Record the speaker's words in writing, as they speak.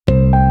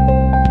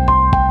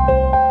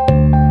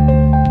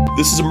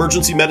This is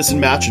Emergency Medicine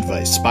Match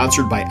Advice,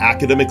 sponsored by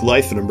Academic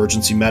Life and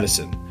Emergency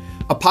Medicine,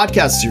 a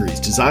podcast series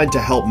designed to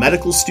help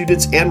medical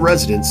students and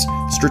residents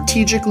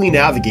strategically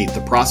navigate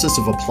the process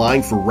of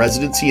applying for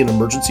residency in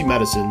emergency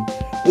medicine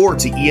or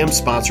to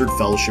EM-sponsored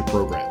fellowship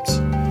programs.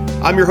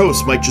 I'm your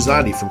host, Mike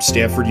Gisandi from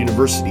Stanford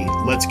University.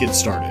 Let's get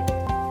started.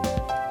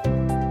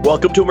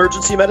 Welcome to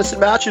Emergency Medicine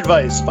Match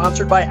Advice,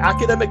 sponsored by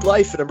Academic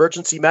Life and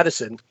Emergency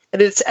Medicine,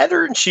 and its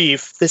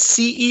editor-in-chief, the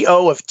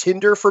CEO of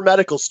Tinder for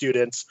Medical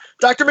Students,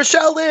 Dr.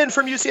 Michelle Lin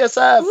from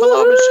UCSF. Woo!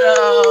 Hello,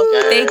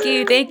 Michelle.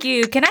 Yay. Thank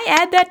you. Can I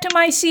add that to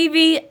my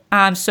CV?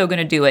 I'm so going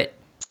to do it.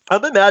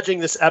 I'm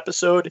imagining this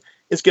episode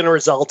is going to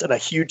result in a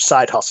huge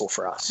side hustle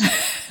for us.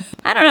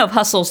 I don't know if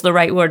hustle's the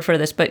right word for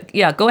this, but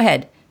yeah, go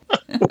ahead.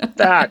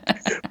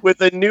 Back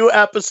with a new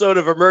episode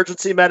of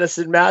Emergency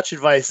Medicine Match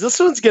Advice. This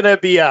one's going to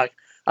be a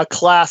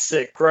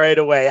classic right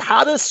away.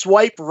 How to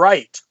swipe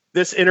right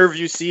this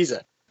interview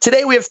season.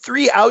 Today we have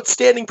three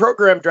outstanding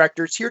program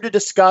directors here to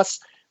discuss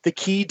the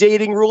key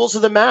dating rules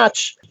of the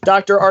match.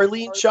 Dr.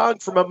 Arlene Chung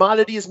from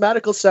Maimonides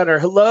Medical Center.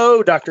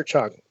 Hello, Dr.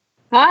 Chung.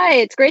 Hi,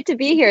 it's great to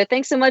be here.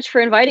 Thanks so much for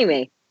inviting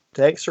me.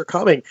 Thanks for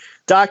coming.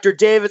 Dr.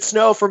 David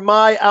Snow from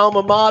my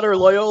alma mater,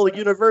 Loyola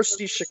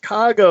University,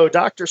 Chicago.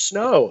 Dr.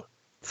 Snow.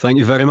 Thank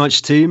you very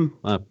much, team.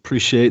 I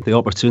appreciate the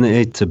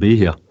opportunity to be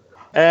here.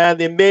 And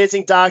the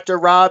amazing Dr.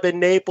 Robin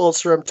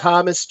Naples from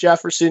Thomas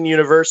Jefferson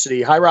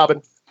University. Hi,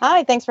 Robin.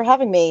 Hi, thanks for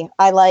having me.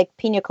 I like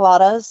pina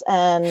coladas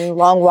and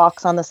long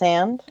walks on the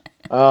sand.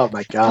 Oh,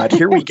 my God.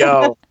 Here we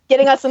go.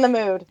 Getting us in the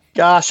mood.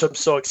 Gosh, I'm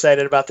so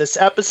excited about this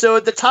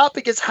episode. The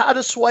topic is how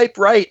to swipe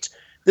right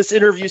this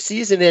interview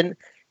season. And,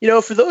 you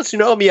know, for those who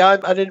know me,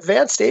 I'm at an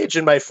advanced age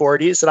in my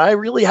 40s, and I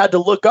really had to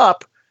look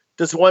up,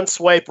 does one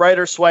swipe right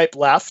or swipe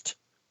left?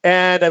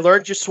 And I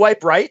learned you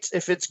swipe right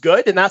if it's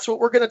good. And that's what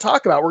we're going to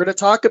talk about. We're going to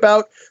talk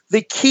about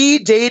the key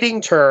dating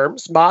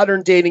terms,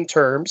 modern dating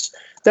terms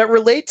that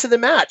relate to the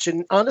match.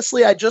 And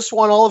honestly, I just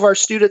want all of our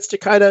students to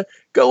kind of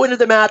go into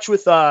the match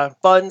with a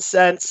fun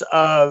sense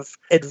of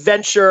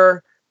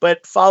adventure,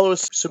 but follow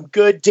some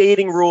good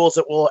dating rules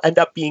that will end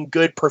up being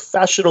good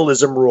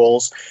professionalism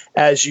rules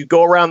as you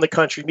go around the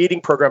country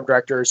meeting program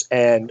directors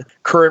and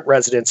current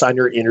residents on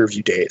your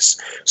interview days.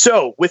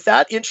 So with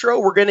that intro,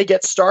 we're going to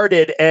get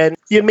started. And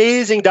the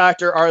amazing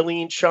Dr.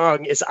 Arlene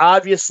Chung is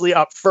obviously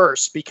up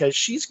first because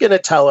she's going to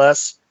tell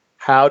us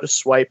how to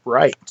swipe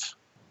right.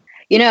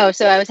 You know,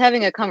 so I was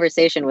having a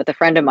conversation with a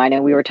friend of mine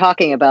and we were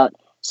talking about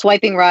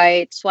swiping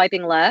right,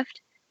 swiping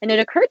left. And it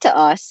occurred to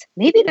us,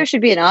 maybe there should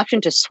be an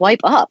option to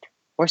swipe up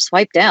or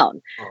swipe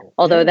down.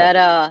 Although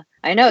that,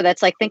 I know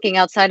that's like thinking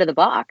outside of the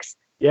box.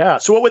 Yeah.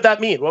 So what would that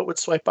mean? What would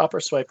swipe up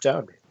or swipe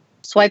down mean?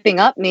 Swiping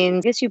up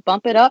means, I guess you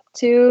bump it up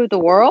to the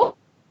world.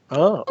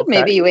 Oh, okay.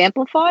 Maybe you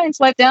amplify, and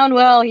swipe down.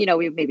 Well, you know,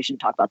 we maybe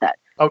shouldn't talk about that.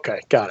 Okay.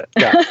 Got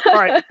it. All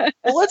right.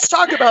 Well, let's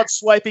talk about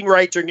swiping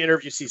right during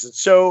interview season.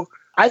 So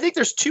I think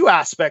there's two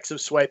aspects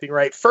of swiping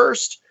right.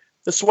 First,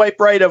 the swipe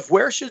right of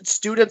where should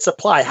students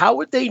apply? How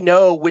would they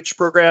know which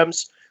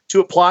programs to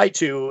apply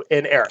to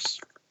in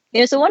AIRS? You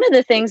know, so one of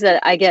the things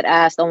that I get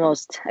asked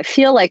almost, I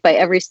feel like by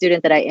every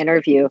student that I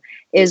interview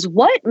is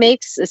what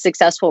makes a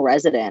successful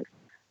resident?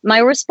 My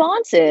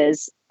response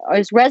is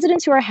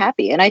residents who are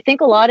happy. And I think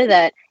a lot of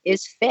that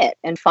is fit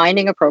and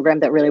finding a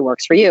program that really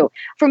works for you.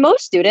 For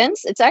most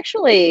students, it's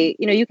actually,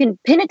 you know, you can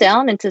pin it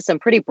down into some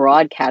pretty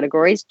broad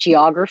categories.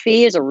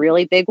 Geography is a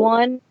really big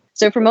one.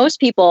 So for most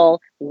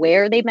people,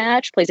 where they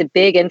match plays a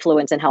big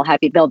influence in how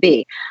happy they'll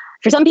be.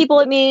 For some people,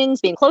 it means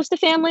being close to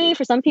family.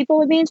 For some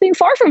people, it means being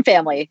far from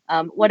family.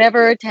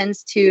 Whatever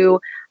tends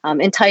to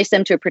entice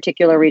them to a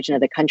particular region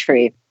of the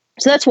country.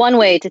 So that's one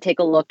way to take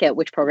a look at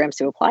which programs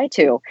to apply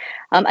to.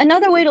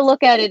 Another way to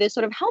look at it is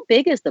sort of how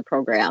big is the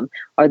program?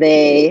 Are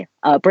they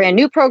a brand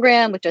new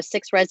program with just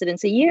 6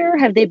 residents a year?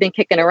 Have they been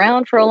kicking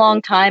around for a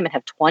long time and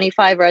have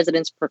 25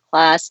 residents per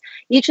class?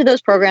 Each of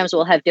those programs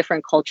will have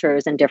different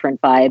cultures and different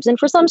vibes. And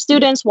for some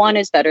students, one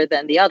is better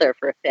than the other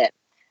for a fit.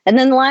 And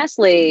then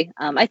lastly,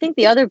 I think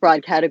the other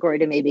broad category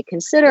to maybe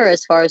consider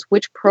as far as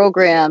which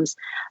programs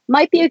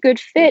might be a good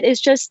fit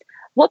is just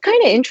what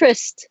kind of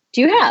interest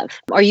do you have?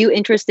 Are you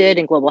interested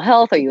in global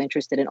health? Are you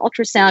interested in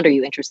ultrasound? Are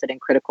you interested in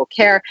critical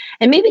care?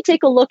 And maybe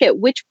take a look at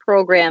which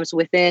programs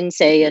within,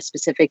 say, a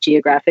specific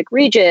geographic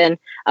region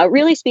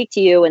really speak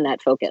to you in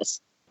that focus.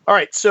 All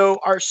right. So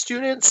our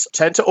students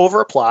tend to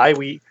over-apply.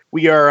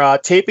 We are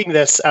taping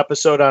this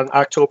episode on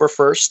October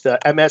 1st. The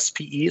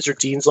MSPEs or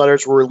Dean's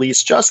Letters were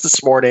released just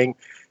this morning.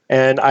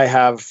 And I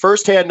have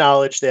firsthand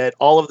knowledge that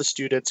all of the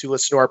students who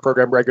listen to our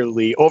program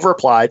regularly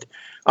over-applied.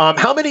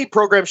 How many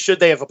programs should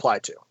they have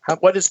applied to?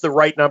 What is the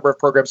right number of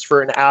programs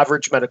for an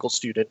average medical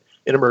student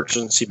in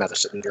emergency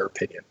medicine, in your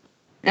opinion?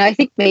 Now, I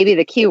think maybe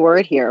the key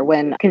word here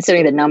when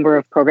considering the number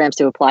of programs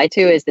to apply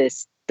to is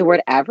the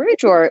word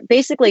average, or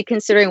basically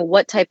considering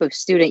what type of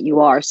student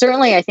you are.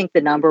 Certainly, I think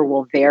the number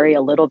will vary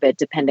a little bit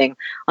depending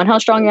on how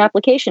strong your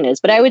application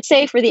is. But I would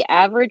say for the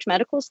average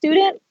medical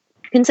student,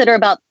 consider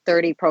about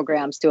 30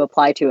 programs to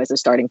apply to as a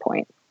starting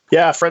point.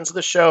 Yeah, friends of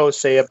the show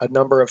say a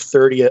number of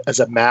 30 as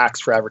a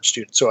max for average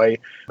students. So I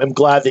am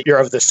glad that you're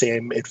of the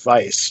same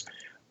advice.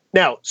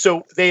 Now,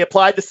 so they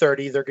applied to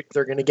 30.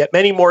 They're going to get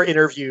many more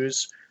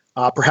interviews,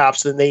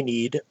 perhaps than they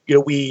need.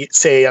 We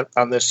say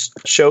on this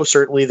show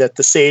certainly that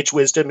the sage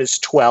wisdom is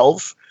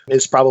 12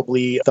 is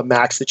probably the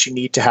max that you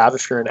need to have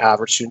if you're an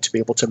average student to be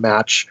able to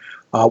match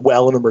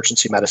well in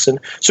emergency medicine.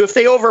 So if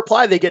they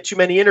overapply, they get too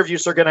many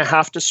interviews, they're going to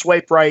have to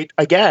swipe right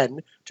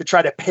again to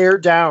try to pare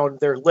down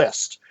their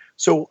list.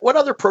 So what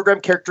other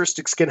program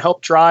characteristics can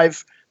help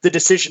drive the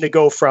decision to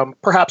go from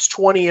perhaps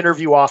 20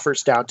 interview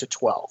offers down to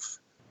 12?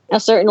 Now,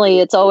 certainly,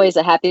 it's always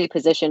a happy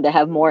position to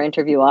have more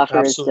interview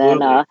offers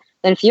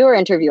than fewer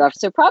interview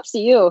offers. So props to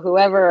you,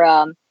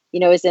 whoever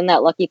is in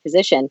that lucky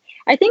position.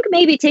 I think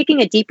maybe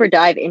taking a deeper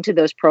dive into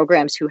those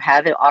programs who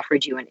haven't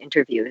offered you an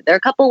interview. There are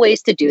a couple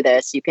ways to do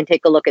this. You can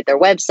take a look at their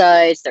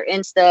websites, their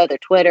Insta, their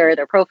Twitter,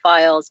 their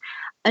profiles.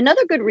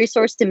 Another good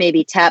resource to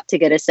maybe tap to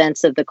get a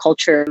sense of the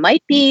culture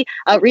might be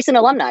recent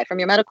alumni from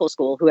your medical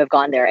school who have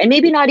gone there. And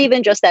maybe not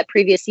even just that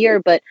previous year,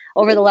 but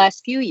over the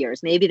last few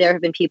years. Maybe there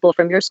have been people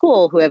from your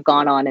school who have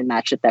gone on and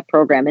matched at that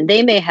program, and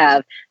they may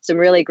have some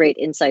really great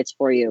insights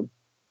for you.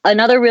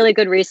 Another really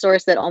good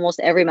resource that almost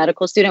every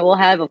medical student will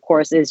have, of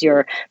course, is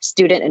your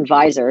student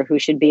advisor, who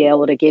should be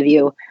able to give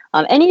you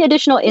any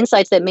additional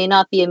insights that may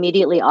not be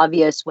immediately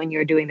obvious when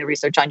you're doing the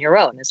research on your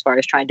own, as far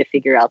as trying to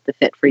figure out the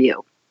fit for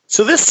you.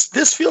 So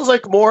this feels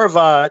like more of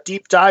a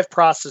deep dive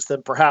process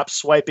than perhaps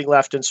swiping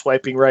left and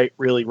swiping right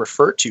really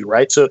refer to,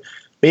 right? So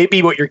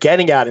maybe what you're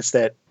getting at is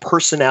that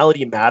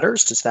personality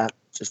matters. Does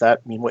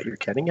that mean what you're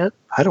getting at?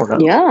 I don't know.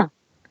 Yeah.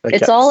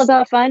 It's all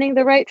about finding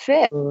the right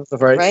fit,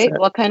 right? Fit.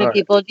 What kind of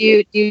people do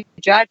you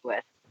jive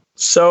with?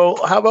 So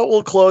how about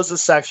we'll close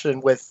this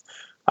section with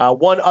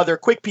one other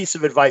quick piece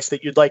of advice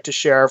that you'd like to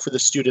share for the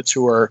students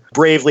who are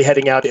bravely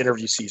heading out to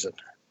interview season.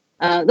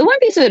 The one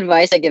piece of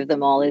advice I give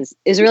them all is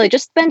really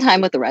just spend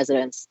time with the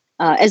residents.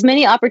 As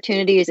many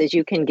opportunities as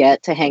you can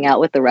get to hang out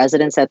with the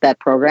residents at that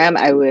program,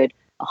 I would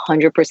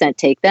 100%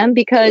 take them,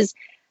 because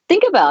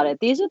think about it.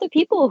 These are the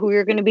people who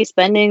you're going to be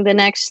spending the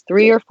next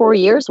 3 or 4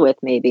 years with,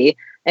 maybe.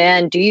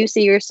 And do you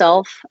see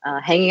yourself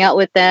hanging out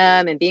with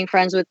them and being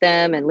friends with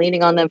them and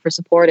leaning on them for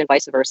support and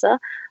vice versa?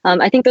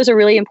 I think those are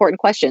really important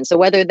questions. So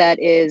whether that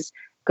is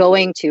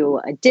going to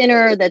a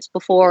dinner that's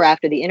before or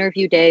after the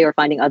interview day, or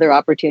finding other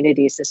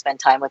opportunities to spend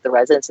time with the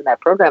residents in that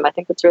program, I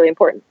think that's really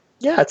important.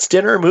 Yeah, it's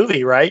dinner or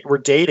movie, right? We're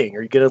dating.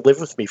 Are you going to live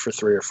with me for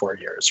 3 or 4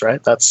 years,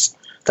 right? That's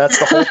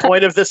the whole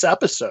point of this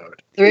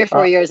episode. 3 or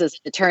 4 years is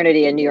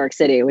eternity in New York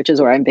City, which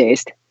is where I'm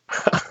based.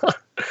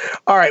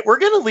 All right, we're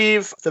going to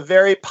leave the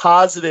very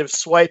positive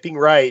swiping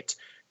right,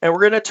 and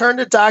we're going to turn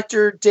to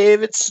Dr.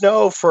 David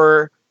Snow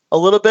for a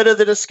little bit of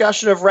the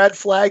discussion of red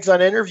flags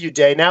on interview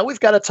day. Now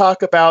we've got to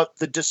talk about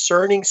the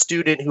discerning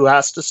student who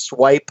has to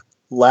swipe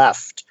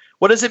left.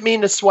 What does it mean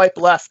to swipe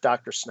left,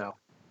 Dr. Snow?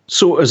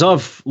 So as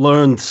I've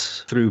learned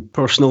through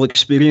personal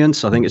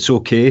experience, I think it's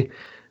okay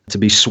to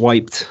be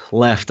swiped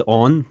left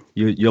on.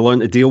 You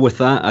learn to deal with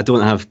that. I don't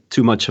have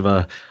too much of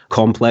a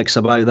complex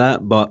about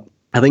that, but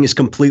I think it's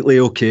completely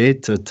okay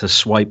to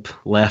swipe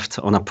left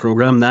on a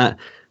program.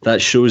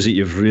 That shows that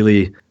you've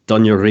really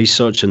done your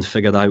research and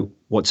figured out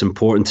what's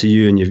important to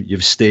you, and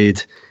you've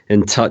stayed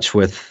in touch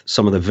with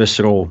some of the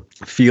visceral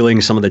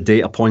feelings, some of the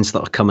data points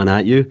that are coming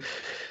at you.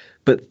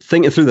 But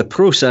thinking through the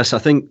process, I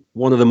think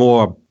one of the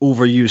more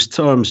overused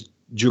terms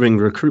during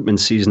recruitment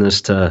season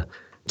is to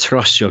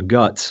trust your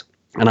gut.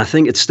 And I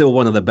think it's still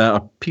one of the better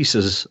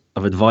pieces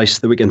of advice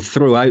that we can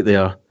throw out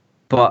there.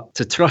 But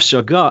to trust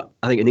your gut,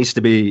 I think it needs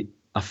to be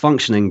a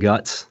functioning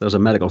gut. There's a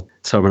medical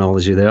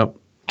terminology there.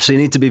 So you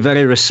need to be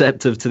very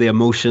receptive to the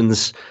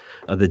emotions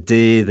of the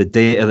day, the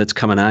data that's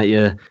coming at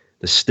you,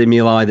 the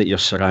stimuli that you're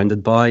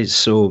surrounded by.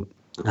 So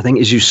I think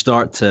as you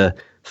start to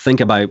think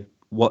about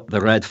what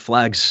the red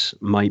flags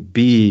might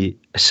be,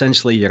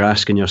 essentially you're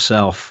asking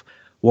yourself,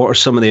 what are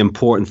some of the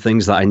important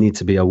things that I need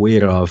to be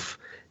aware of?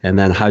 And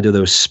then how do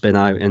those spin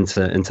out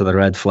into the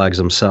red flags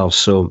themselves?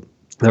 So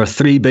there are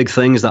 3 big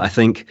things that I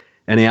think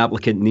any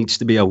applicant needs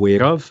to be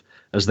aware of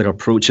as they're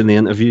approaching the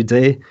interview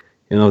day.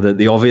 You know,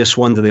 the obvious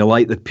one, do they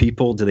like the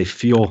people? Do they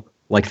feel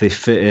like they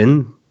fit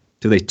in?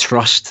 Do they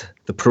trust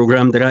the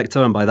program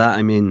director? And by that,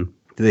 I mean,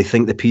 do they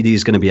think the PD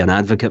is going to be an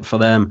advocate for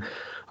them?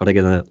 Are they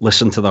going to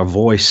listen to their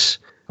voice?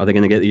 Are they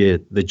going to get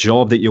you the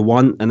job that you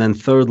want? And then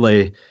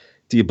thirdly,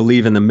 do you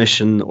believe in the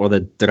mission or the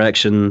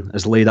direction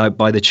as laid out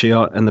by the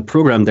chair and the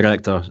program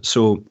director?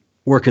 So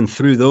working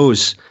through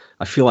those,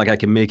 I feel like I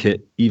can make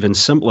it even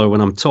simpler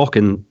when I'm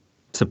talking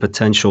to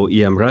potential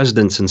EM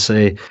residents and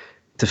say,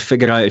 to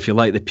figure out if you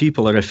like the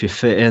people or if you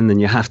fit in, then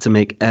you have to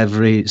make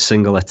every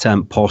single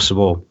attempt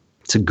possible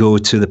to go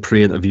to the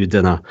pre-interview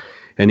dinner.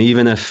 And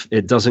even if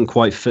it doesn't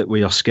quite fit with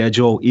your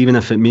schedule, even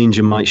if it means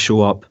you might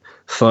show up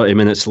 30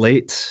 minutes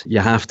late, you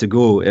have to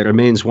go. It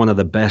remains one of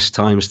the best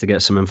times to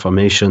get some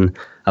information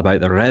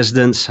about the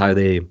residents, how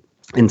they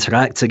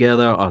interact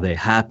together. Are they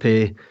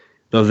happy?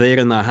 They're there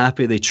and they're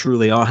happy. They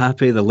truly are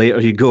happy. The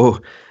later you go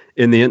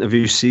in the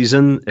interview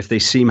season, if they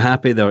seem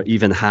happy, they're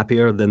even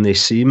happier than they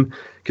seem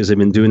because they've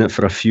been doing it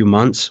for a few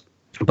months.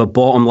 But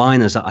bottom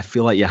line is that I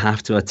feel like you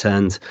have to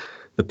attend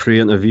the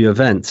pre-interview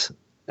event.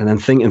 and then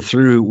thinking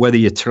through whether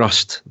you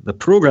trust the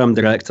program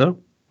director.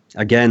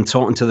 Again,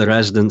 talking to the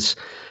residents,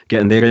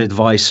 getting their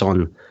advice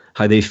on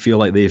how they feel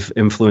like they've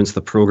influenced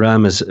the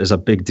program is a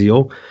big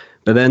deal.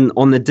 But then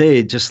on the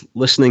day, just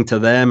listening to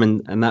them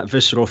and that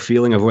visceral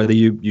feeling of whether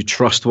you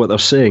trust what they're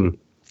saying.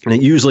 And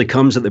it usually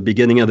comes at the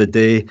beginning of the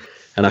day.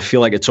 And I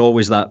feel like it's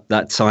always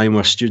that time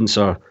where students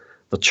they're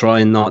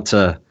trying not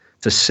to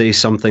say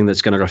something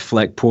that's going to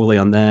reflect poorly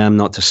on them,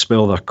 not to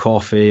spill their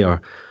coffee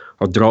or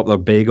drop their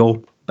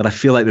bagel. But I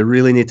feel like they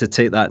really need to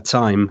take that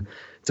time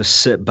to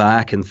sit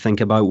back and think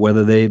about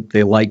whether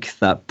they like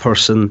that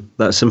person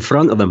that's in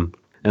front of them.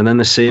 And then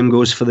the same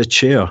goes for the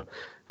chair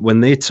when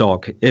they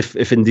talk,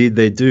 if indeed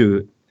they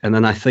do. And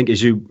then I think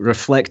as you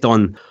reflect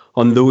on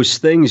those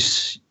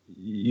things,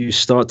 you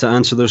start to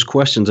answer those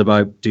questions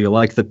about, do you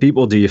like the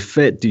people? Do you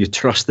fit? Do you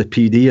trust the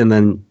PD? And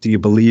then do you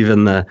believe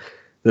in the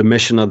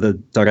mission or the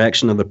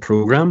direction of the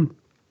program?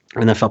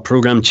 And if a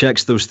program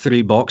checks those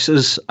 3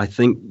 boxes, I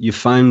think you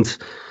found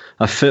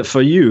a fit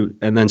for you.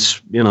 And then,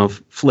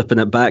 flipping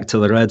it back to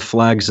the red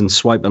flags and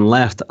swiping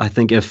left, I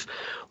think if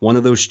one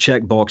of those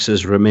check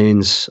boxes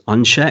remains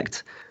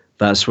unchecked,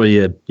 that's where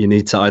you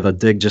need to either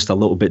dig just a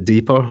little bit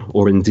deeper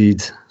or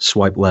indeed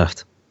swipe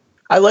left.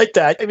 I like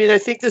that. I mean, I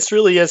think this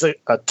really is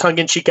a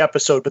tongue-in-cheek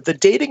episode, but the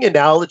dating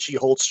analogy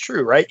holds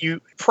true, right?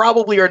 You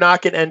probably are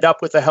not going to end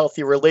up with a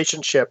healthy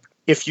relationship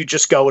if you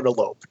just go and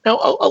elope. Now,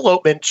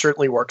 elopement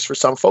certainly works for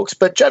some folks,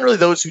 but generally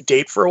those who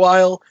date for a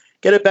while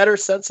get a better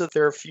sense of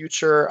their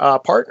future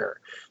partner.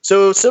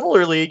 So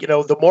similarly,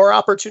 the more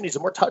opportunities, the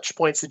more touch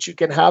points that you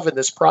can have in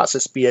this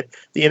process, be it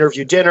the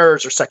interview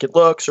dinners or second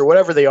looks or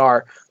whatever they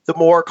are, the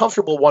more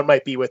comfortable one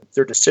might be with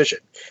their decision.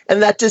 And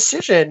that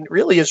decision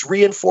really is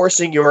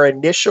reinforcing your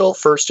initial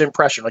first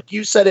impression. Like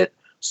you said it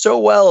so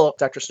well,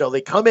 Dr. Snow,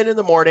 they come in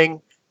the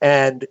morning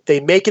and they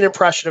make an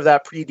impression of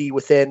that PD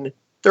within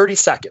 30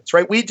 seconds,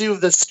 right? We do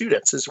the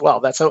students as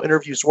well. That's how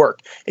interviews work.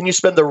 And you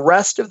spend the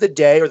rest of the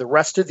day or the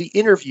rest of the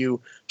interview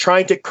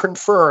trying to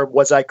confirm,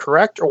 was I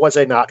correct or was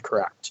I not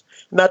correct?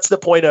 And that's the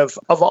point of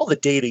all the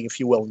dating, if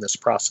you will, in this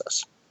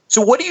process.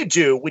 So what do you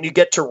do when you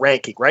get to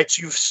ranking, right?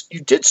 So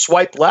you did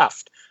swipe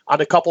left on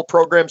a couple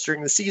programs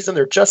during the season.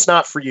 They're just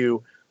not for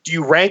you. Do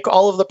you rank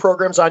all of the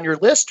programs on your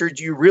list, or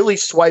do you really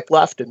swipe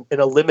left and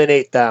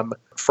eliminate them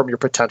from your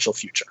potential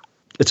future?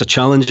 It's a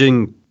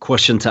challenging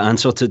question to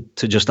answer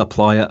to just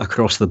apply it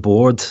across the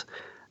board.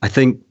 I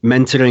think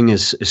mentoring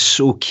is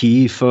so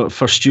key for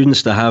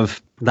students to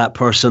have that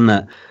person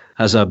that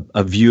has a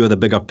view of the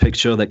bigger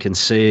picture that can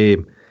say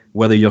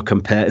whether you're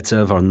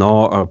competitive or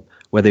not, or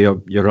whether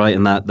you're right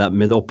in that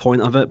middle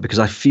point of it. Because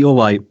I feel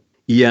like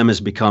EM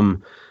has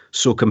become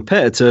so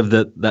competitive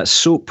that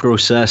SOAP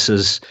process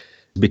is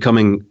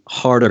becoming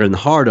harder and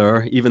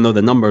harder, even though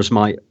the numbers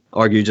might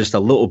argue just a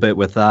little bit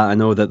with that. I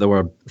know that there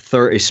were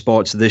 30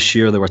 spots this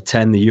year, there were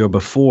 10 the year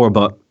before,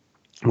 but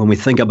when we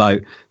think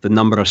about the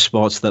number of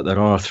spots that there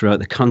are throughout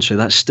the country,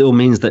 that still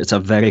means that it's a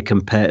very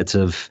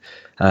competitive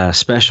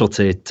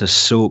specialty to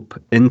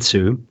SOAP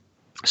into.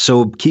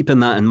 So keeping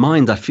that in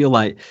mind, I feel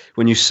like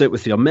when you sit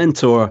with your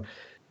mentor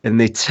and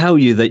they tell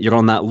you that you're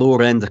on that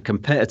lower end of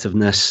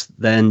competitiveness,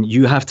 then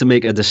you have to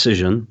make a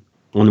decision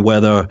on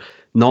whether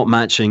not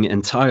matching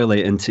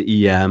entirely into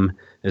EM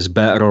is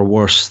better or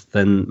worse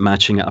than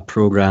matching at a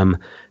program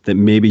that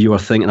maybe you are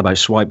thinking about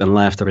swiping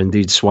left or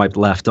indeed swiped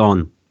left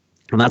on.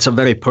 And that's a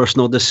very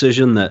personal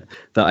decision that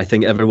I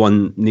think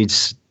everyone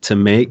needs to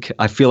make.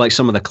 I feel like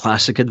some of the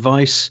classic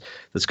advice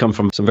that's come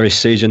from some very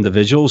sage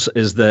individuals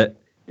is that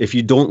if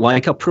you don't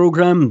like a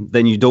program,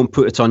 then you don't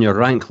put it on your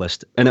rank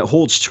list. And it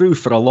holds true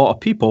for a lot of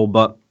people,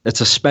 but it's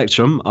a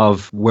spectrum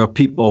of where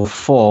people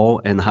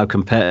fall and how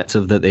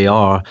competitive that they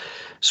are.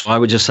 So I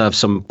would just have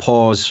some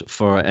pause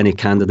for any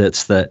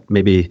candidates that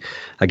maybe,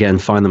 again,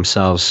 find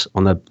themselves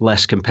on the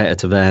less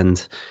competitive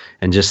end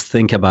and just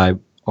think about,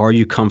 are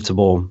you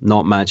comfortable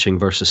not matching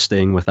versus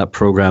staying with that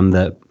program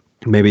that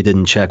maybe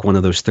didn't check one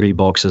of those 3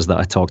 boxes that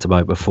I talked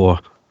about before?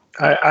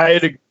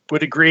 I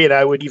would agree, and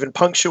I would even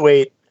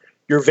punctuate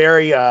your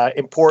very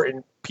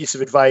important piece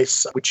of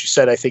advice, which you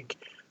said, I think,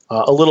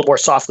 a little more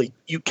softly.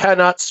 You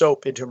cannot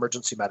SOAP into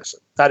emergency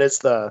medicine. That is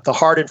the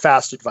hard and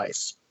fast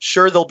advice.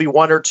 Sure, there'll be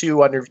 1 or 2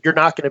 you're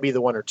not going to be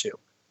the 1 or 2.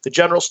 The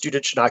general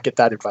student should not get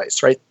that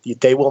advice, right?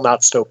 They will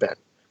not SOAP in.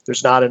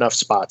 There's not enough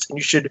spots. And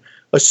you should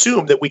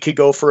assume that we could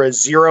go for a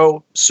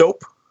 0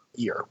 SOAP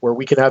year where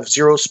we can have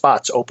 0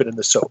 spots open in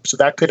the SOAP. So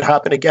that could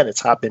happen again.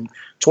 It's happened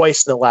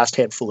twice in the last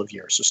handful of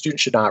years. So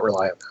students should not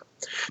rely on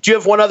that. Do you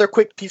have one other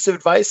quick piece of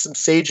advice, some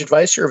sage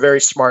advice? You're a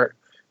very smart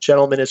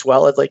gentleman as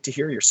well. I'd like to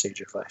hear your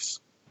sage advice.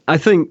 I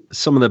think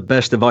some of the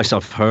best advice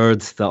I've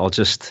heard that I'll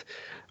just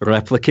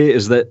replicate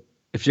is that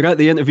if you're at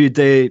the interview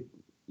day,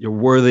 you're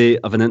worthy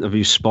of an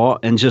interview spot,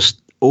 and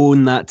just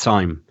own that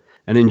time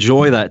and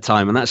enjoy that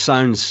time. And that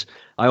sounds,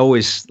 I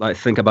always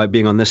think about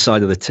being on this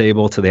side of the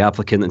table to the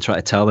applicant and try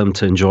to tell them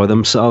to enjoy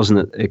themselves, and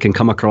it can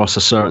come across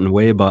a certain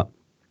way, but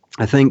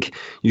I think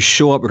you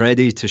show up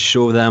ready to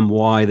show them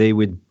why they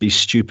would be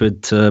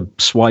stupid to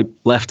swipe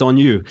left on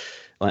you.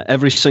 Like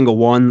every single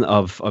one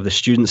of the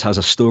students has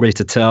a story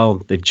to tell.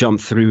 They've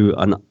jumped through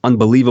an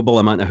unbelievable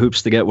amount of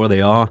hoops to get where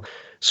they are.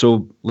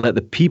 So let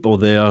the people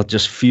there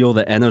just feel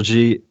the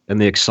energy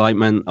and the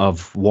excitement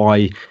of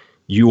why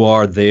you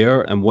are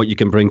there and what you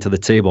can bring to the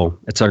table.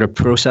 It's like a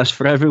process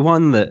for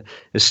everyone that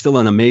is still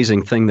an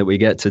amazing thing that we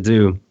get to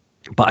do.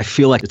 But I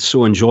feel like it's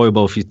so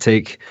enjoyable if you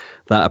take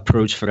that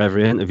approach for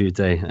every interview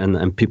day,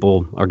 and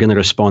people are going to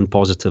respond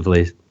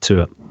positively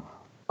to it.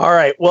 All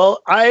right.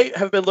 Well, I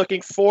have been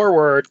looking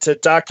forward to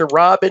Dr.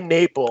 Robin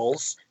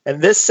Naples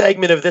and this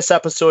segment of this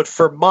episode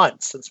for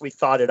months since we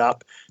thought it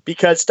up,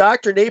 because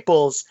Dr.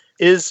 Naples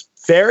is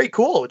very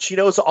cool and she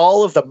knows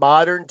all of the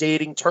modern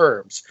dating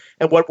terms.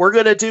 And what we're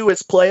going to do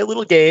is play a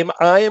little game.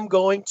 I am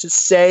going to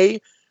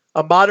say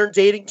a modern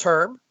dating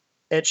term,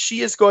 and she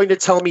is going to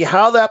tell me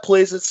how that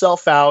plays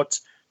itself out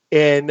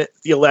in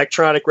the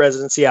electronic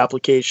residency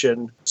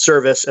application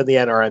service and the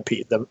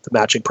NRMP, the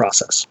matching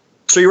process.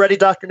 So you ready,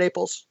 Dr.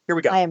 Naples? Here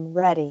we go. I am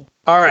ready.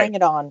 All right. Bring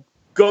it on.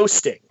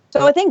 Ghosting.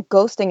 So I think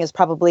ghosting is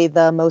probably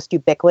the most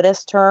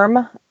ubiquitous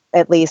term,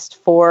 at least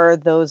for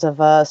those of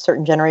a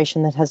certain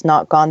generation that has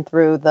not gone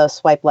through the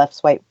swipe left,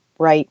 swipe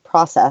right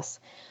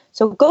process.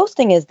 So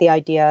ghosting is the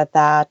idea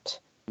that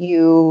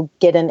you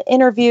get an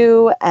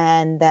interview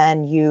and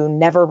then you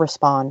never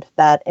respond.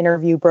 That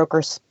interview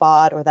broker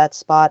spot or that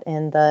spot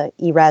in the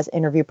ERAS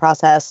interview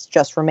process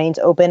just remains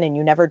open and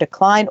you never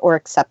decline or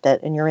accept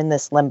it, and you're in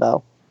this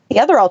limbo. The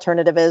other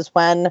alternative is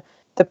when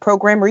the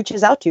program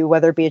reaches out to you,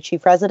 whether it be a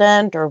chief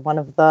resident or one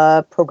of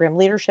the program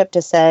leadership,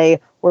 to say,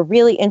 we're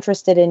really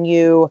interested in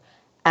you,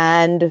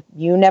 and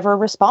you never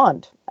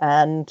respond.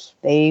 And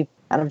they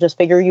kind of just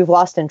figure you've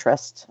lost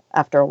interest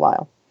after a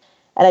while.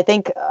 And I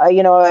think,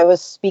 I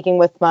was speaking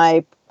with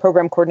my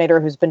program coordinator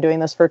who's been doing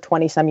this for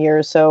 20 some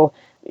years. So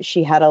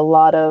she had a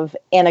lot of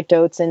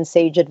anecdotes and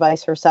sage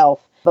advice herself.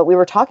 But we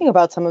were talking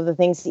about some of the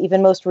things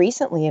even most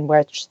recently in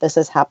which this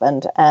has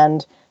happened.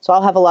 And so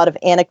I'll have a lot of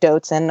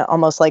anecdotes and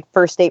almost like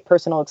first date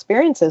personal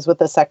experiences with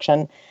this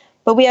section.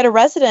 But we had a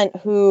resident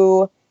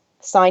who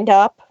signed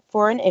up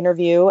for an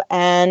interview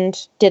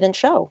and didn't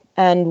show.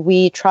 And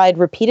we tried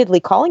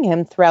repeatedly calling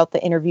him throughout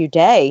the interview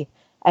day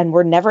and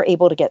were never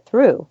able to get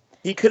through.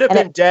 He could have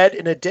been dead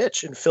in a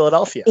ditch in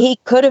Philadelphia. He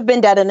could have been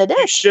dead in a ditch.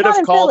 You should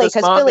have called his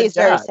mom Philly is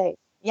and dad. very safe.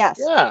 Yes.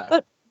 Yeah.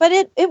 But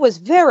it was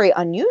very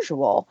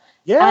unusual.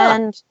 Yeah.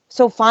 And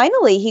so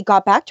finally he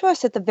got back to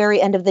us at the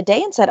very end of the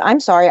day and said, I'm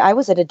sorry, I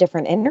was at a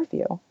different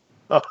interview,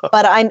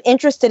 but I'm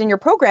interested in your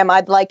program.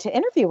 I'd like to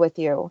interview with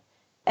you.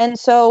 And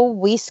so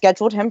we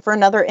scheduled him for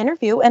another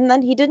interview, and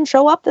then he didn't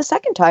show up the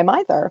second time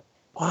either.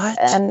 What?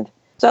 And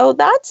so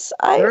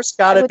there's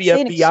got to be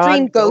a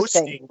beyond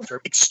ghosting.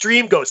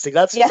 Extreme ghosting.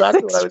 That's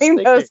exactly what I was thinking.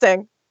 Extreme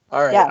ghosting.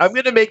 All right. Yes. I'm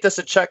going to make this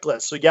a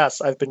checklist. So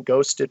yes, I've been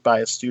ghosted by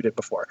a student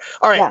before.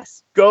 All right.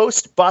 Yes.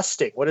 Ghost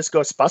busting. What is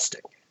ghost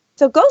busting?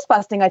 So ghost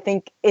busting, I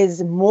think,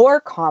 is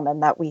more common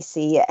that we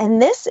see. And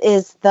this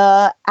is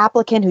the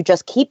applicant who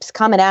just keeps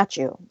coming at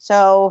you.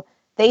 So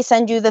they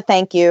send you the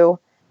thank you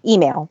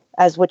email,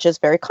 which is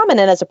very common.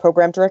 And as a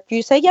program director,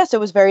 you say, yes, it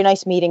was very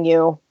nice meeting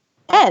you.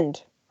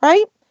 End.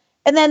 Right?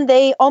 And then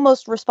they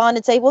almost respond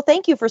and say, well,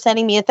 thank you for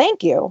sending me a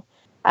thank you.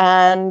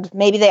 And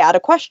maybe they add a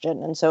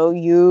question. And so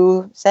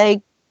you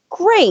say,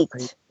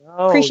 great.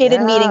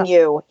 Appreciated meeting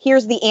you.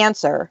 Here's the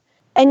answer.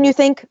 And you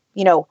think,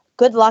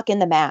 good luck in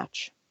the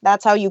match.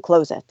 That's how you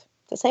close it.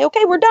 To say,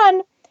 okay, we're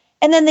done.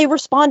 And then they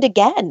respond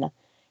again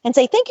and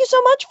say, thank you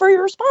so much for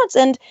your response.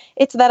 And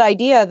it's that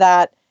idea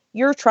that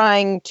you're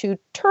trying to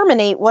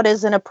terminate what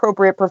is an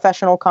appropriate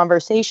professional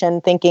conversation,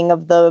 thinking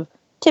of the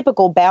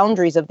typical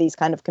boundaries of these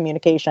kind of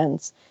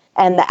communications.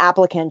 And the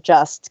applicant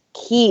just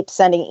keeps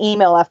sending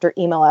email after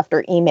email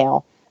after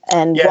email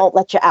and won't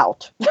let you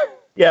out.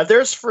 Yeah,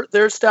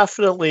 there's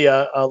definitely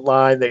a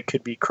line that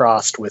could be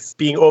crossed with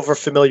being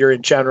overfamiliar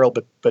in general,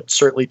 but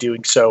certainly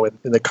doing so in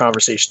the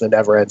conversation that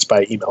never ends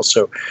by email.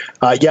 So,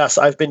 yes,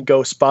 I've been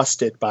ghost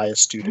busted by a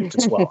student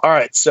as well. All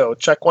right, so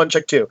check one,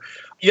 check two.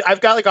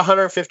 I've got like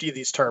 150 of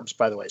these terms,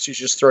 by the way, so you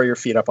just throw your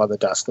feet up on the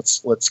desk.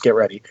 Let's get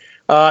ready.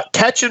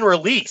 Catch and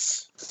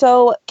release.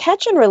 So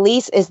catch and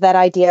release is that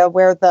idea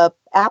where the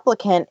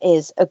applicant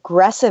is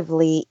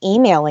aggressively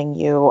emailing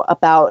you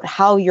about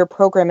how your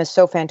program is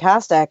so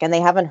fantastic and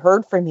they haven't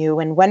heard from you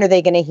and when are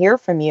they going to hear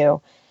from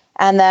you.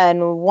 And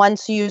then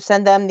once you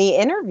send them the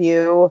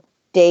interview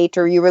date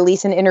or you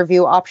release an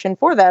interview option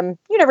for them,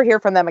 you never hear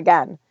from them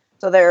again.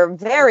 So they're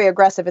very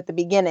aggressive at the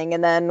beginning.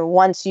 And then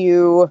once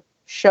you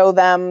show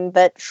them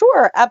that,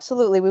 sure,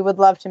 absolutely, we would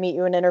love to meet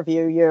you and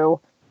interview you,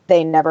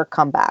 they never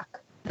come back.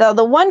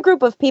 The one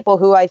group of people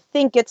who I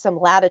think get some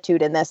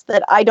latitude in this,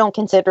 that I don't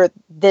consider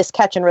this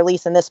catch and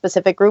release in this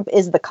specific group,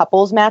 is the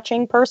couples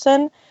matching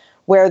person,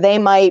 where they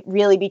might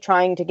really be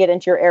trying to get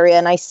into your area.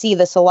 And I see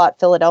this a lot.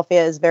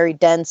 Philadelphia is very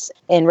dense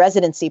in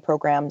residency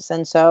programs.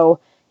 And so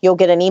you'll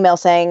get an email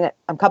saying,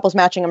 I'm couples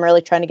matching, I'm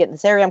really trying to get in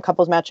this area. I'm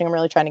couples matching, I'm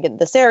really trying to get in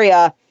this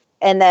area.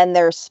 And then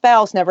their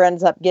spouse never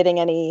ends up getting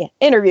any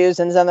interviews.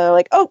 And then they're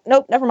like, oh,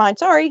 nope, never mind,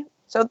 sorry.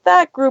 So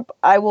that group,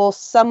 I will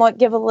somewhat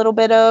give a little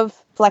bit of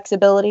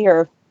flexibility.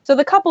 So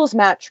the couples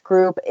match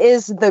group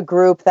is the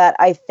group that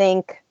I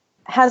think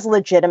has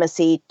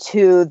legitimacy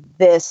to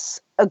this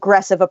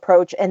aggressive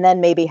approach and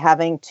then maybe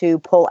having to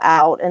pull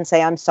out and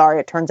say, I'm sorry,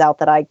 it turns out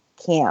that I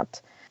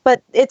can't.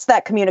 But it's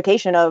that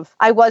communication of,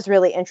 I was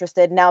really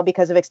interested. Now,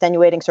 because of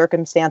extenuating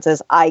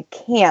circumstances, I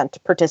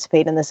can't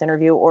participate in this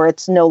interview, or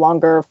it's no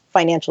longer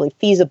financially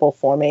feasible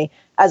for me,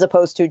 as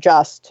opposed to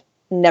just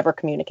never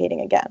communicating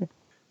again.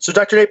 So,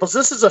 Dr. Naples,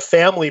 this is a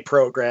family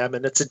program,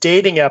 and it's a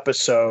dating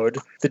episode.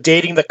 The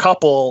dating the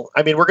couple.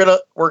 I mean, we're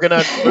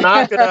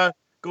not gonna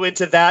go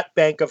into that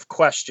bank of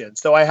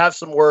questions, though I have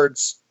some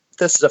words.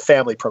 This is a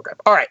family program.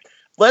 All right,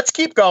 let's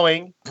keep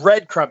going.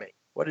 Breadcrumbing.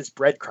 What is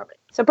breadcrumbing?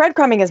 So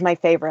breadcrumbing is my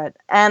favorite.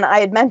 And I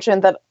had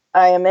mentioned that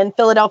I am in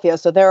Philadelphia,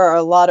 so there are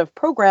a lot of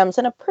programs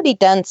in a pretty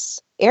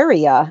dense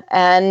area.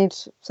 And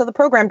so the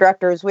program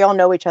directors, we all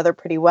know each other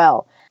pretty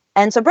well.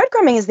 And so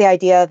breadcrumbing is the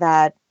idea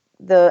that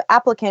the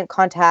applicant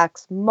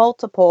contacts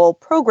multiple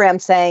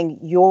programs saying,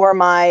 you're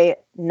my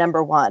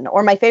number one.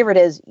 Or my favorite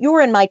is, you're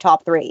in my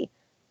top 3.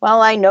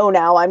 Well, I know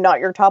now I'm not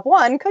your top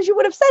 1 because you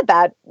would have said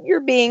that.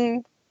 You're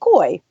being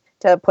coy,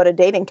 to put a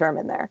dating term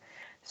in there.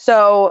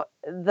 So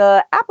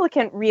the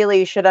applicant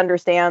really should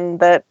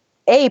understand that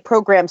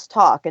programs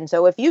talk. And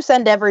so if you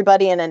send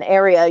everybody in an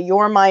area,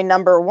 you're my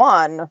number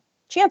 1,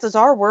 chances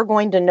are we're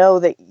going to know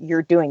that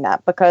you're doing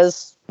that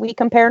because we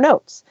compare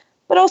notes.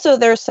 But also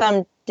there's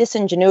some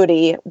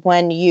disingenuity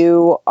when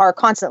you are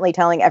constantly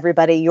telling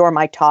everybody, you're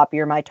my top,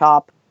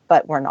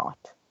 but we're not.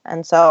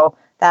 And so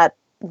that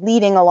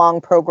leading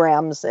along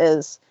programs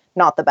is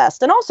not the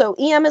best. And also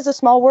EM is a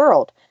small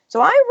world.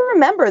 So I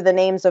remember the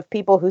names of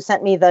people who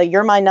sent me the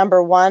You're My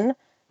Number 1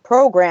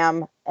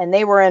 program, and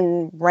they were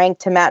in rank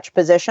to match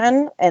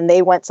position, and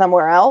they went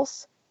somewhere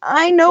else.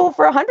 I know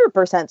for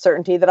 100%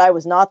 certainty that I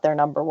was not their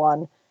number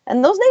 1.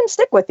 And those names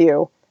stick with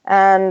you.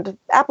 And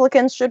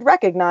applicants should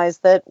recognize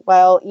that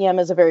while EM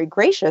is a very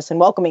gracious and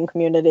welcoming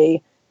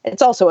community,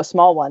 it's also a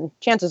small one.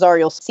 Chances are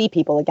you'll see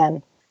people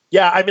again.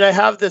 Yeah, I mean, I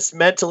have this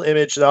mental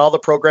image that all the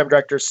program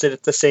directors sit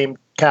at the same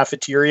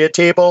cafeteria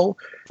table.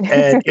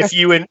 And if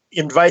you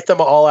invite them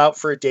all out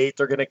for a date,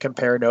 they're going to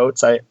compare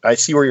notes. I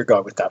see where you're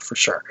going with that for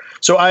sure.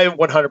 So I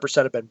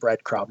 100% have been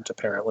breadcrumbed,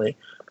 apparently.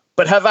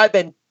 But have I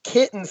been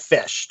kitten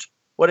fished?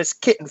 What is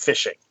kitten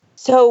fishing?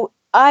 So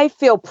I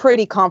feel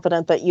pretty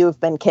confident that you've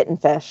been kitten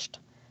fished.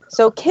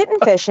 So kitten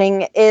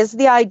fishing is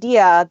the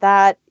idea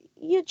that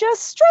you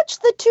just stretch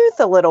the tooth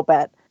a little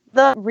bit.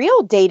 The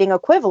real dating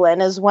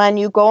equivalent is when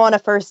you go on a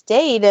first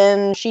date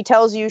and she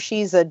tells you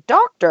she's a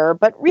doctor,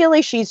 but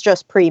really she's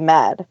just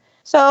pre-med.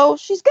 So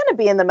she's going to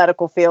be in the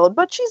medical field,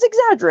 but she's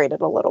exaggerated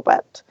a little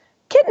bit.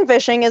 Kitten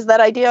fishing is that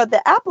idea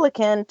the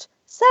applicant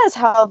says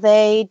how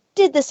they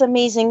did this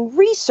amazing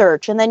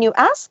research, and then you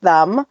ask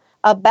them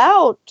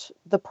about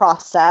the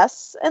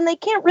process, and they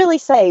can't really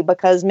say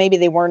because maybe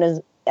they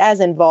weren't as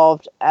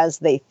involved as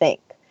they think.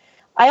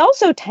 I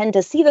also tend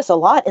to see this a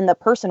lot in the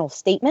personal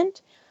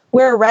statement,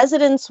 where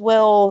residents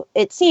will,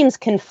 it seems,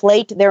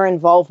 conflate their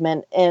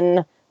involvement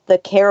in the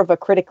care of a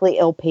critically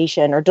ill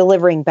patient or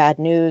delivering bad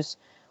news,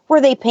 where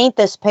they paint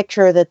this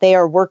picture that they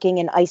are working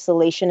in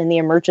isolation in the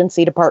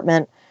emergency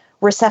department,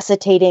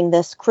 resuscitating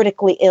this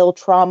critically ill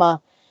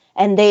trauma,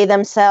 and they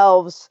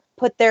themselves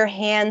put their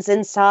hands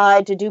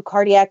inside to do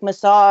cardiac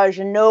massage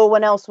and no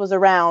one else was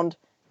around.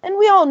 And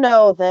we all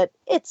know that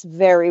it's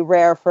very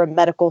rare for a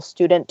medical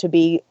student to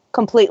be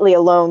completely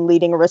alone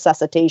leading a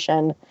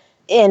resuscitation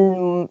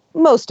in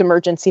most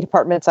emergency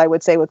departments, I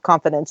would say with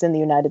confidence, in the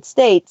United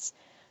States.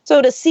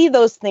 So to see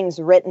those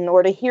things written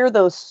or to hear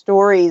those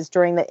stories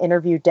during the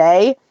interview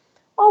day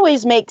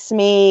always makes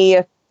me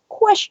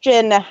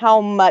question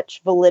how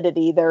much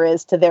validity there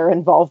is to their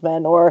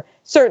involvement, or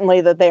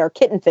certainly that they are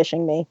kitten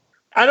fishing me.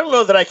 I don't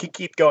know that I can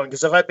keep going,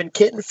 because if I've been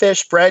kitten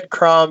fished,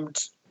 breadcrumbed,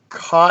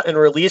 caught and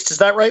released, is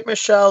that right,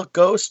 Michelle?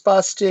 Ghost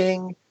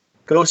busted.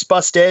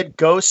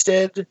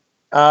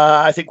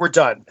 I think we're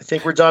done. I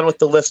think we're done with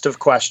the list of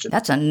questions.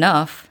 That's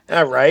enough.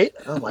 All right.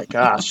 Oh my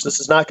gosh, this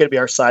is not going to be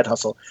our side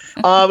hustle.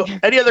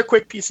 Any other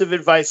quick piece of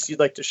advice you'd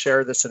like to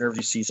share this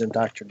interview season,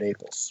 Dr.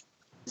 Naples?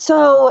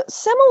 So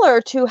similar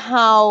to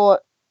how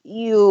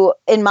you,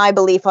 in my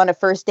belief, on a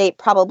first date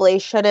probably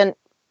shouldn't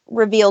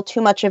reveal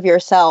too much of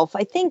yourself,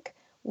 I think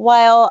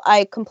while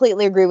I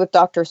completely agree with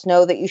Dr.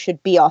 Snow that you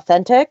should be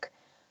authentic,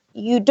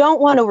 you don't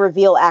want to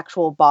reveal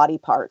actual body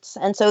parts.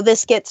 And so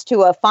this gets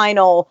to a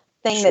final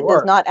thing that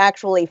does not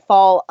actually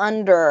fall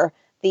under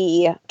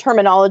the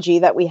terminology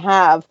that we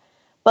have.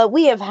 But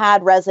we have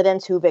had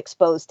residents who've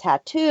exposed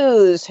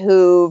tattoos,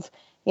 who've,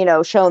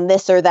 shown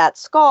this or that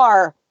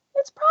scar.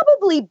 It's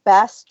probably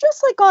best,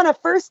 just like on a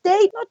first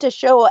date, not to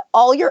show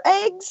all your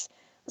eggs.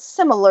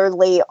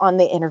 Similarly, on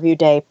the interview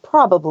day,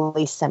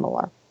 probably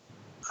similar.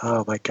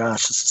 Oh my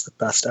gosh, this is the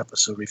best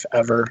episode we've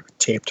ever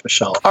taped,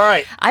 Michelle. All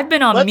right. I've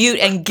been on mute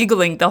and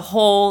giggling the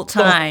whole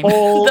time. The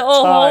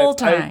whole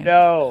time. I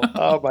know.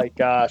 Oh my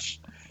gosh.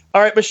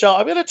 All right, Michelle,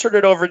 I'm going to turn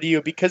it over to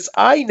you because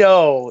I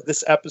know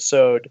this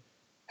episode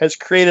has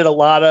created a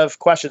lot of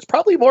questions,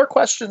 probably more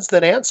questions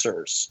than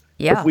answers.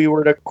 Yeah. if we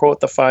were to quote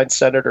the fine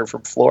senator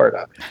from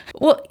Florida.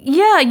 Well,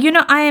 yeah,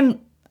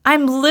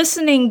 I'm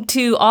listening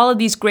to all of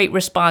these great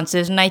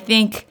responses, and I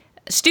think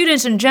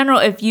students in general,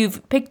 if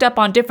you've picked up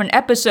on different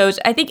episodes,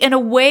 I think in a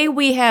way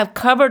we have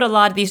covered a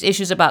lot of these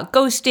issues about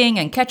ghosting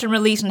and catch and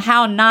release and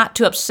how not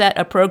to upset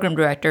a program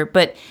director.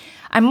 But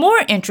I'm more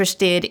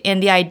interested in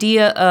the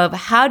idea of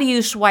how do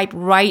you swipe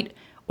right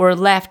or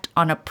left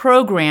on a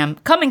program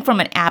coming from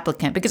an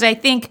applicant, because I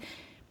think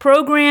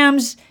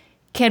programs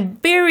can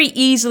very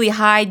easily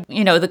hide,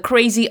 the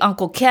crazy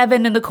Uncle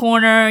Kevin in the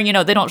corner.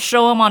 They don't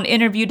show him on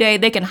interview day.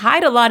 They can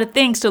hide a lot of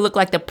things to look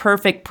like the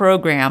perfect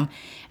program.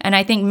 And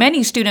I think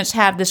many students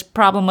have this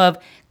problem of,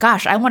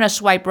 gosh, I want to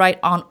swipe right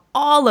on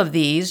all of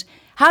these.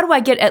 How do I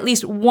get at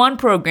least one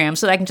program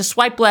so that I can just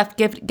swipe left,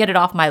 get it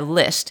off my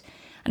list?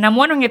 And I'm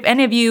wondering if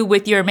any of you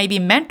with your maybe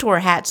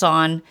mentor hats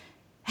on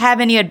have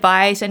any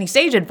advice, any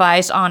sage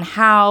advice on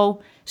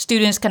how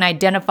students can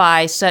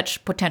identify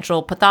such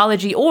potential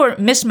pathology or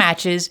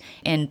mismatches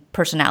in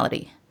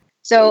personality.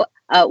 So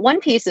one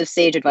piece of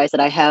sage advice that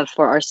I have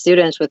for our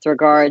students with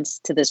regards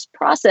to this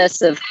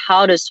process of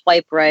how to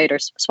swipe right or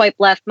swipe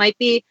left might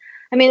be,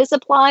 this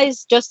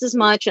applies just as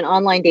much in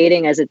online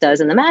dating as it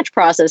does in the match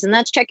process, and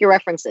that's check your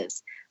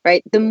references,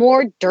 right? The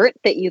more dirt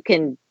that you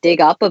can dig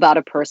up about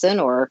a person,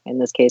 or in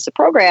this case, a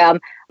program,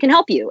 can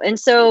help you. And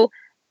so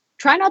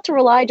try not to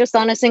rely just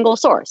on a single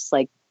source.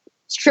 Like,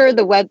 sure,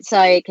 the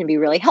website can be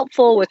really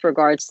helpful with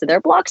regards to their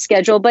block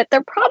schedule, but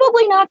they're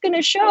probably not going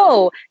to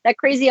show that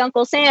crazy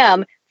Uncle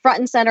Sam front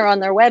and center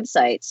on their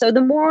website. So the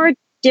more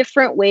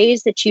different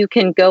ways that you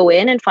can go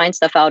in and find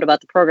stuff out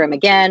about the program,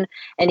 again,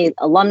 any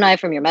alumni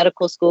from your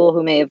medical school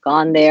who may have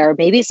gone there,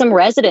 maybe some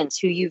residents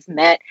who you've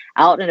met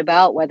out and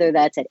about, whether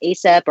that's at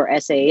ACEP or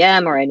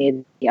SAM or any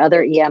of the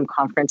other EM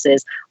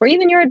conferences, or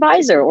even your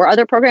advisor or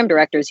other program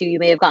directors who you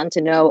may have gotten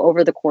to know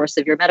over the course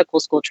of your medical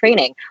school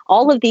training.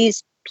 All of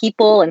these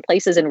people and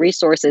places and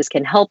resources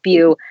can help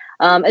you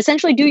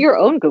essentially do your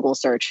own Google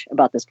search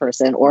about this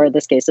person, or in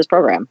this case, this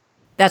program.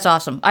 That's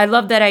awesome. I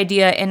love that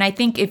idea. And I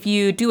think if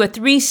you do a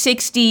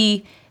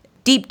 360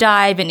 deep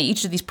dive into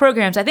each of these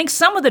programs, I think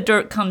some of the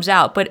dirt comes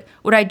out. But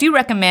what I do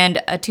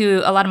recommend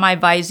to a lot of my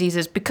advisees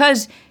is,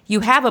 because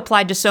you have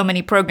applied to so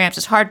many programs,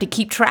 it's hard to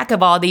keep track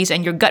of all these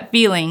and your gut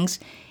feelings.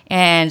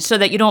 And so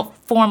that you don't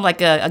form like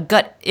a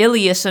gut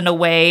alias in a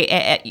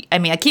way.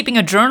 Keeping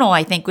a journal,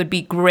 I think, would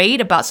be great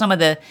about some of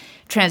the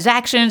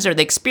transactions or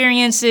the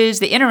experiences,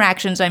 the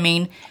interactions,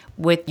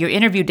 with your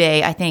interview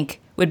day, I think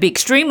would be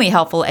extremely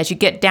helpful as you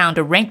get down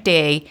to rank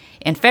day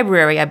in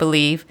February, I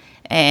believe,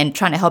 and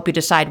trying to help you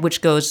decide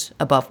which goes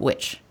above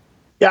which.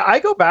 Yeah, I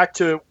go back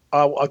to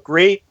a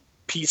great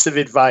piece of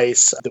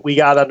advice that we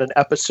got on an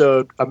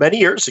episode many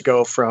years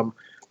ago from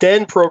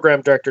then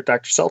program director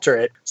Dr.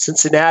 Selter at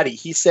Cincinnati.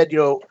 He said,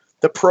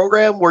 the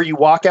program where you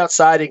walk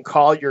outside and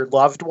call your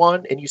loved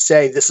one and you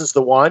say, this is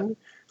the one,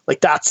 like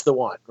that's the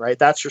one, right?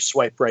 That's your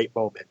swipe right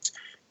moment.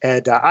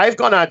 And I've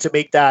gone on to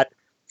make that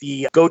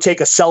the go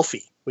take a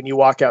selfie when you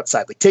walk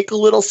outside. Like, take a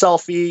little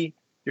selfie.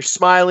 You're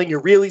smiling.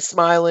 You're really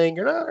smiling.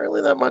 You're not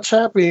really that much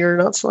happy. You're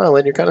not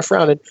smiling. You're kind of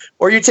frowning.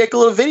 Or you take a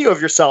little video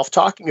of yourself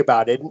talking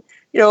about it. And,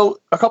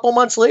 a couple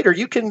months later,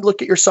 you can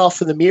look at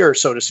yourself in the mirror,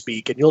 so to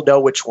speak, and you'll know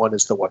which one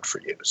is the one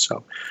for you.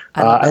 So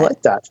I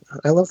like that.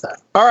 I love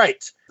that. All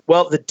right.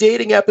 Well, the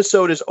dating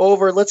episode is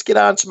over. Let's get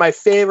on to my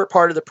favorite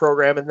part of the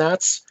program, and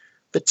that's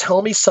the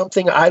Tell Me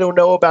Something I Don't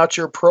Know About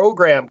Your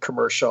Program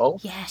commercial.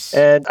 Yes.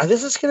 And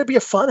this is going to be a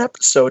fun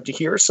episode to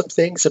hear some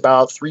things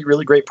about 3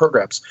 really great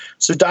programs.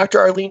 So Dr.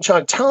 Arlene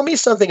Chung, tell me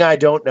something I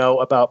don't know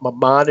about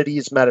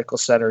Maimonides Medical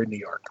Center in New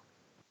York.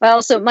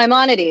 Well, so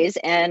Maimonides,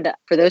 and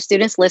for those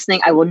students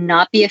listening, I will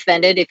not be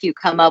offended if you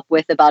come up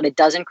with about a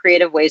dozen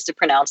creative ways to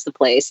pronounce the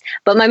place.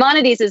 But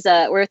Maimonides is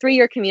we're a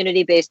 3-year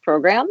community-based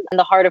program in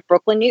the heart of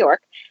Brooklyn, New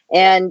York.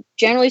 And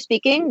generally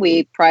speaking,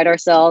 we pride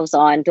ourselves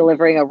on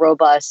delivering a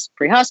robust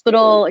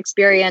pre-hospital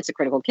experience, a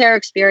critical care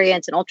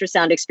experience, an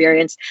ultrasound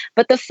experience.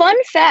 But the fun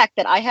fact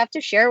that I have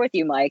to share with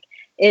you, Mike,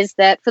 is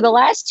that for the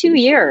last 2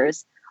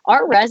 years,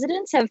 our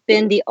residents have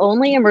been the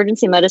only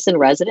emergency medicine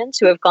residents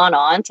who have gone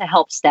on to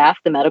help staff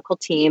the medical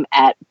team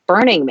at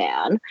Burning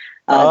Man,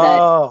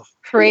 that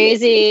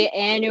crazy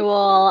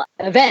annual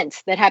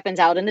event that happens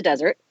out in the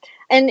desert.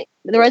 And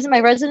my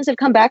residents have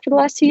come back for the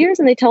last 2 years,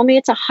 and they tell me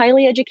it's a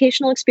highly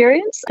educational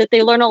experience, that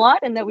they learn a lot,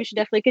 and that we should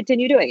definitely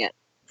continue doing it.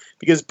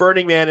 Because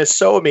Burning Man is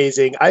so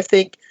amazing. I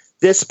think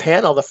this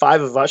panel, the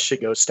 5 of us, should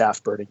go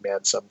staff Burning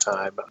Man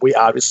sometime. We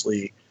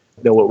obviously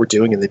know what we're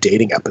doing in the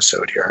dating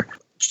episode here.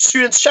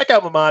 Students, check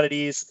out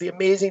Maimonides. The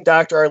amazing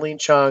Dr. Arlene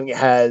Chung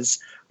has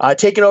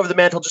taken over the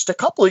mantle just a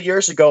couple of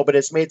years ago, but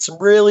has made some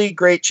really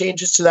great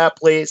changes to that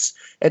place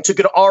and took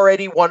an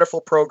already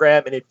wonderful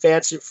program and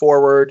advanced it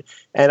forward,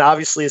 and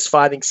obviously is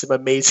finding some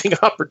amazing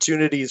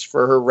opportunities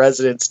for her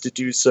residents to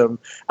do some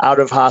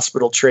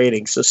out-of-hospital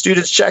training. So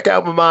students, check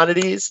out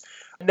Maimonides.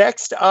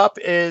 Next up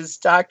is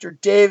Dr.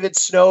 David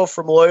Snow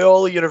from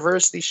Loyola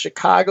University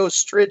Chicago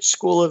Stritch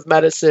School of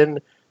Medicine.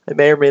 I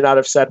may or may not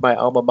have said my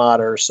alma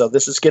mater, so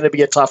this is going to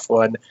be a tough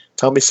one.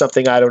 Tell me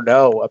something I don't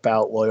know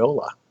about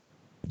Loyola.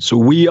 So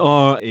we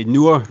are a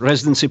newer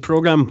residency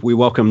program. We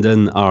welcomed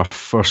in our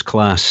first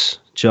class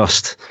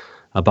just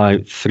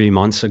about 3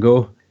 months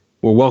ago.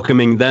 We're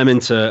welcoming them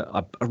into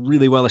a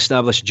really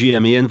well-established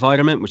GME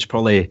environment, which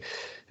probably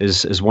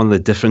is one of the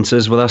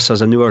differences with us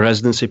as a newer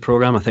residency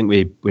program. I think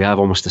we have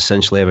almost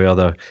essentially every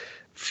other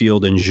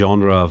field and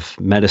genre of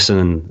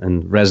medicine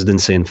and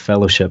residency and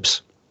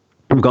fellowships.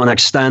 We've got an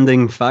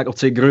outstanding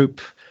faculty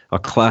group. Our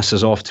class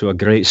is off to a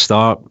great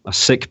start. A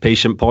sick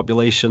patient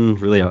population,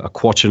 really a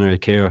quaternary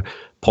care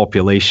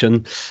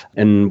population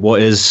in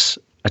what is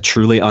a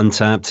truly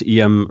untapped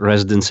EM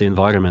residency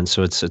environment.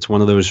 So it's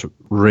one of those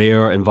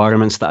rare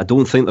environments that I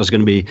don't think there's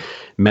going to be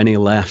many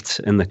left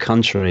in the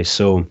country.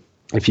 So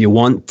if you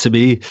want to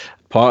be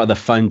part of the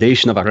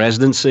foundation of a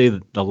residency,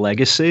 the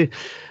legacy,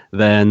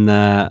 then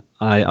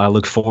I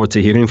look forward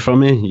to hearing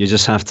from you. You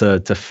just have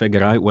to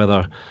figure out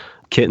whether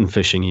kitten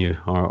fishing you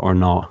or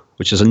not,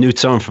 which is a new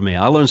term for me.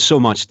 I learned so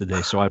much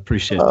today, so I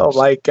appreciate it. Oh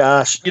my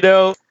gosh.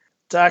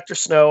 Dr.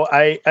 Snow,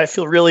 I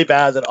feel really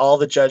bad that all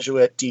the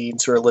Jesuit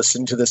deans who are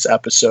listening to this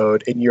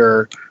episode and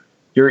your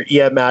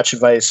EM Match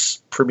Advice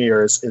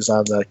premiere is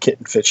on the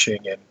kitten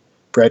fishing and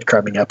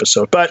breadcrumbing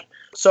episode. But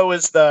so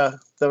is the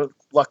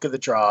luck of the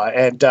draw.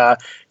 And,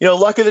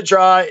 luck of the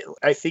draw,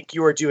 I think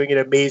you are doing an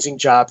amazing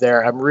job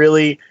there. I'm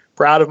really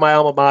proud of my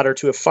alma mater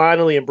to have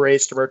finally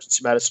embraced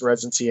emergency medicine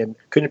residency and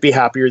couldn't be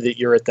happier that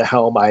you're at the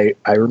helm. I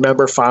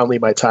remember fondly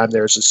my time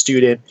there as a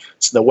student.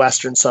 It's in the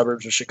western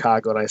suburbs of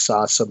Chicago, and I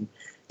saw some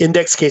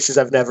index cases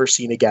I've never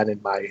seen again in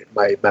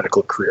my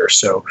medical career.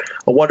 So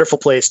a wonderful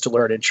place to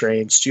learn and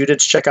train.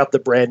 Students, check out the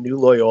brand new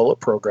Loyola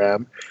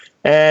program.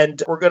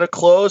 And we're going to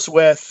close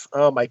with,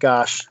 oh my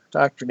gosh,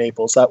 Dr.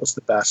 Naples, that was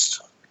the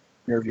best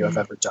interview I've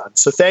ever done.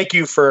 So thank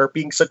you for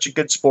being such a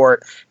good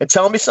sport and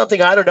telling me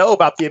something I don't know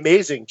about the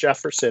amazing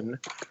Jefferson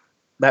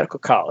Medical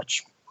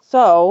College.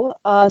 So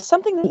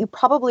something that you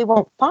probably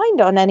won't find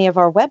on any of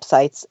our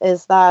websites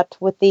is that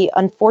with the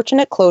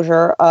unfortunate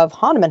closure of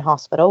Hahnemann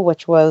Hospital,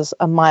 which was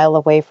a mile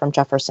away from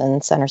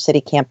Jefferson Center City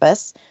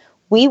campus,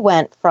 we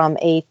went from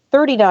a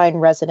 39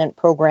 resident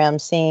program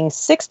seeing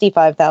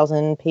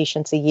 65,000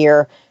 patients a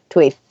year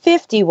to a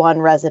 51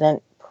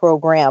 resident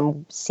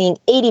program seeing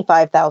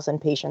 85,000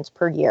 patients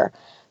per year.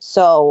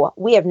 So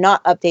we have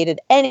not updated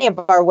any of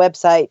our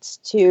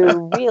websites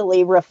to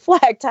really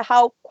reflect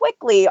how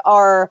quickly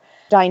our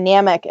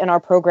dynamic in our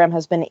program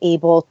has been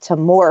able to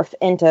morph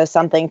into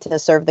something to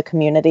serve the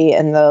community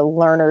and the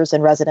learners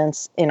and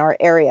residents in our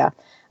area.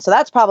 So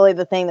that's probably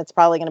the thing that's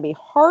probably going to be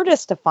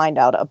hardest to find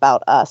out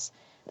about us.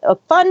 A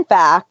fun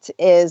fact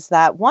is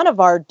that one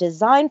of our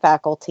design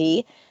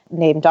faculty,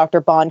 named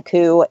Dr. Bon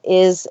Ku,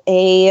 is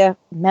a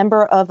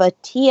member of a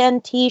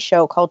TNT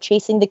show called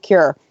Chasing the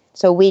Cure.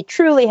 So we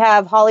truly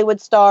have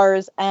Hollywood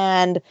stars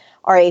and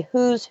are a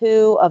who's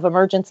who of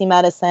emergency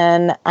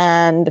medicine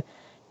and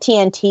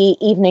TNT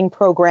evening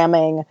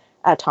programming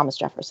at Thomas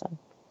Jefferson.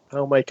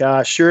 Oh my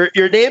gosh, you're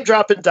name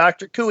dropping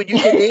Dr. Ku, and you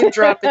can name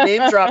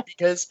drop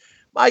because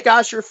my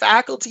gosh, your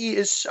faculty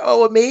is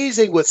so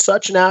amazing with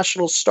such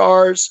national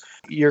stars,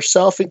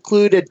 yourself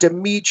included,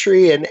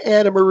 Dimitri and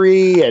Anna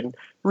Marie and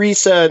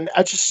Risa, and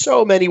just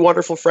so many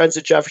wonderful friends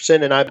at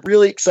Jefferson. And I'm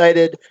really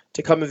excited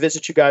to come and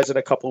visit you guys in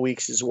a couple of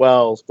weeks as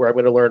well, where I'm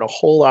going to learn a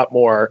whole lot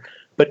more.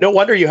 But no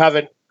wonder you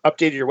haven't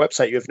updated your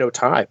website. You have no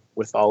time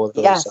with all of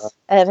those. Yes,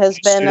 it has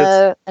been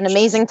an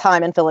amazing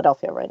time in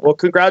Philadelphia right now. Well,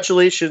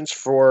 congratulations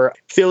for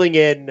filling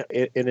in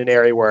an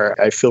area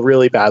where I feel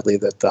really badly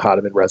that the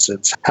Hahnemann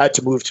residents had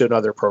to move to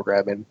another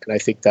program. And I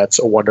think that's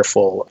a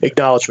wonderful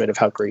acknowledgement of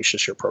how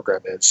gracious your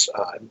program is.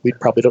 We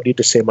probably don't need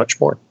to say much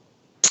more.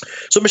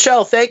 So,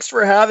 Michelle, thanks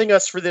for having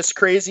us for this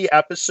crazy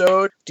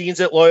episode. Deans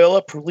at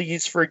Loyola,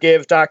 please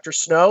forgive Dr.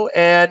 Snow.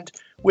 And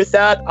with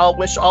that, I'll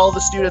wish all the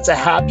students a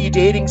happy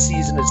dating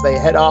season as they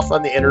head off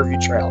on the interview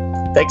trail.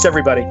 Thanks,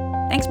 everybody.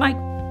 Thanks, Mike.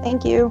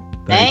 Thank you.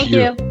 Thank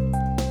you.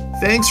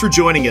 Thanks for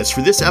joining us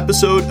for this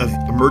episode of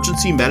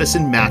Emergency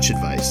Medicine Match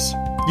Advice.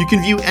 You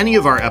can view any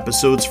of our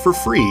episodes for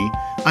free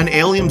on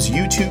Allium's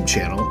YouTube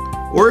channel,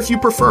 or if you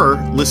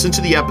prefer, listen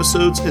to the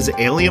episodes as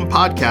Allium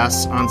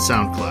podcasts on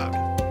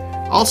SoundCloud.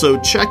 Also,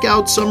 check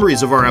out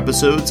summaries of our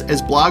episodes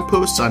as blog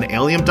posts on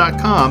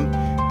Allium.com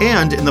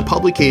and in the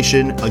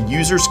publication A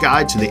User's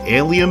Guide to the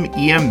Allium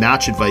EM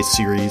Match Advice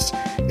series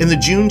in the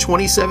June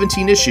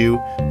 2017 issue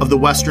of the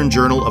Western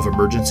Journal of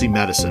Emergency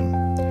Medicine.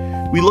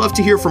 We love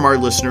to hear from our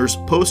listeners.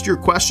 Post your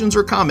questions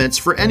or comments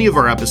for any of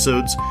our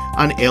episodes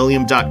on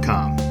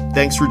Allium.com.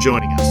 Thanks for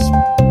joining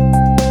us.